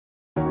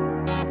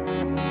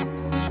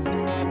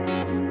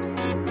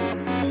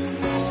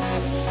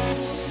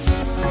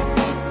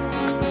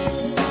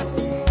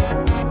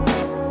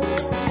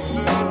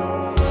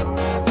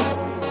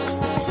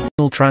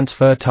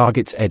transfer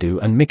targets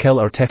Edu and Mikel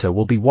Arteta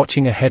will be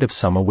watching ahead of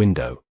summer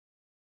window.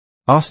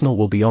 Arsenal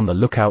will be on the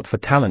lookout for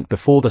talent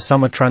before the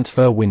summer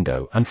transfer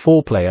window, and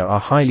 4 players are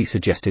highly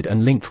suggested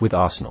and linked with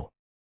Arsenal.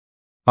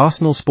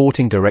 Arsenal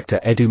sporting director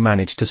Edu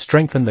managed to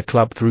strengthen the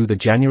club through the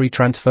January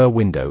transfer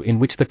window, in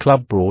which the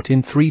club brought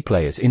in 3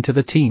 players into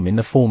the team in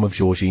the form of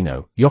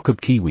Jorginho,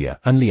 Jakub Kiwior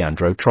and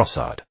Leandro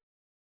Trossard.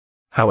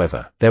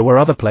 However, there were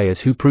other players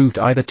who proved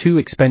either too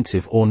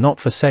expensive or not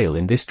for sale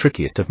in this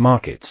trickiest of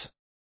markets.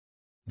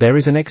 There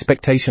is an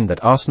expectation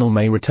that Arsenal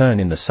may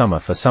return in the summer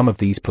for some of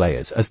these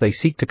players as they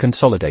seek to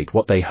consolidate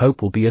what they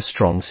hope will be a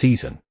strong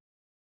season.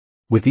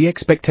 With the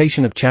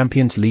expectation of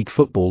Champions League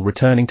football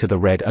returning to the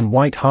red and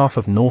white half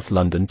of North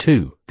London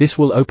too, this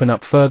will open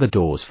up further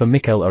doors for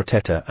Mikel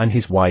Arteta and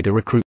his wider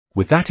recruitment.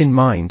 With that in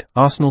mind,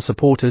 Arsenal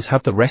supporters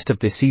have the rest of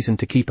this season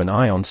to keep an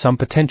eye on some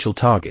potential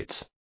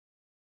targets.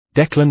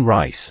 Declan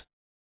Rice.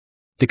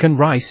 Declan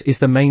Rice is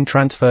the main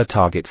transfer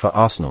target for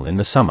Arsenal in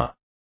the summer.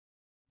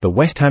 The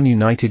West Ham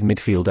United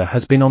midfielder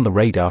has been on the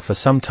radar for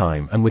some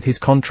time, and with his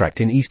contract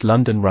in East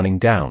London running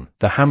down,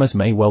 the Hammers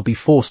may well be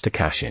forced to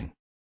cash in.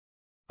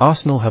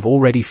 Arsenal have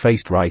already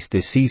faced Rice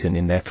this season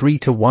in their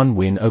 3-1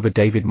 win over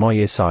David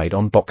Moyes' side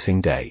on Boxing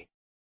Day.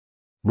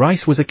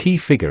 Rice was a key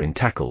figure in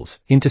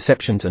tackles,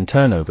 interceptions and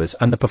turnovers,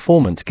 and the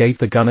performance gave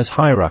the Gunners'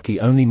 hierarchy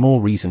only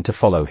more reason to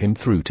follow him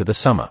through to the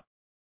summer.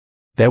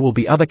 There will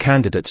be other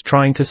candidates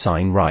trying to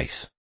sign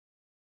Rice.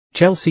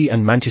 Chelsea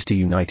and Manchester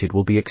United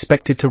will be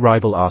expected to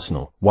rival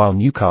Arsenal, while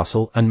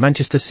Newcastle and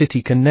Manchester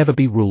City can never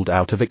be ruled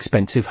out of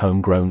expensive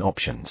homegrown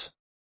options.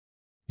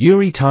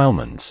 Youri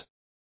Tielemans.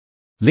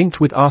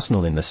 Linked with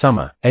Arsenal in the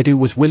summer, Edu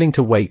was willing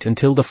to wait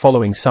until the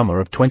following summer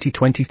of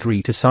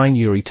 2023 to sign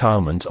Youri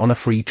Tielemans on a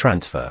free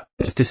transfer.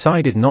 He has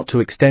decided not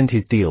to extend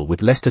his deal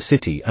with Leicester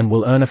City and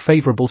will earn a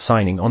favourable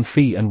signing on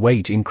fee and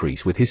wage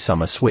increase with his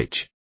summer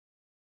switch.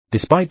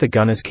 Despite the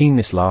Gunners'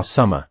 keenness last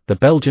summer, the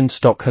Belgian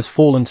stock has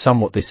fallen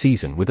somewhat this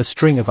season with a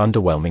string of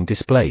underwhelming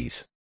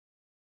displays.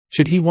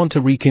 Should he want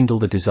to rekindle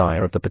the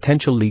desire of the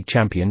potential league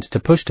champions to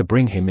push to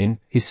bring him in,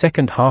 his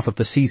second half of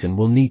the season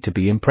will need to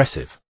be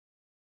impressive.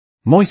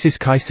 Moises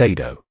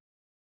Caicedo.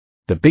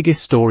 The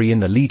biggest story in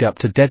the lead-up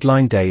to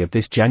deadline day of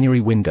this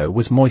January window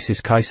was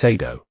Moises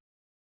Caicedo.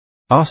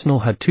 Arsenal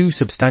had 2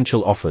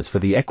 substantial offers for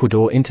the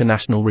Ecuador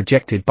international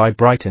rejected by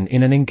Brighton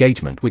in an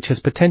engagement which has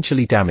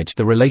potentially damaged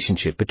the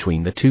relationship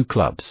between the 2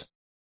 clubs.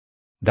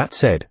 That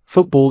said,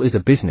 football is a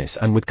business,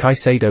 and with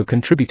Caicedo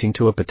contributing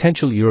to a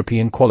potential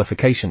European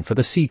qualification for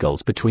the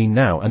Seagulls between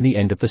now and the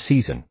end of the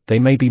season, they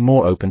may be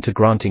more open to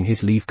granting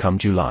his leave come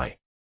July.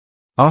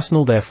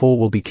 Arsenal therefore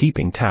will be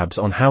keeping tabs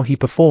on how he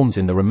performs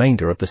in the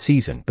remainder of the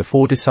season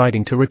before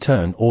deciding to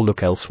return or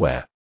look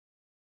elsewhere.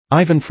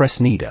 Ivan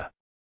Fresneda.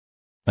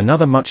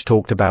 Another much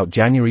talked about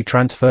January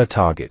transfer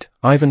target,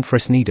 Ivan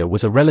Fresneda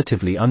was a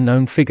relatively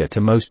unknown figure to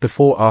most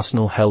before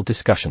Arsenal held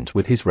discussions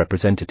with his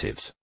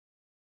representatives.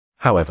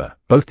 However,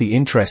 both the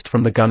interest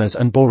from the Gunners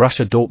and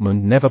Borussia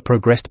Dortmund never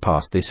progressed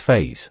past this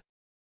phase.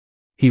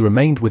 He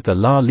remained with the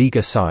La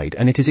Liga side,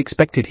 and it is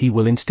expected he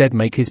will instead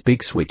make his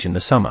big switch in the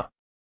summer.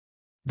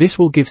 This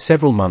will give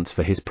several months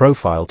for his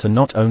profile to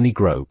not only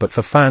grow but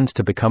for fans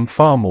to become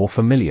far more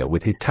familiar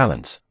with his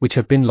talents, which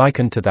have been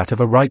likened to that of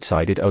a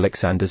right-sided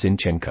Alexander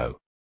Zinchenko.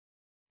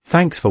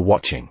 Thanks for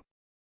watching.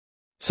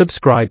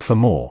 Subscribe for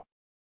more.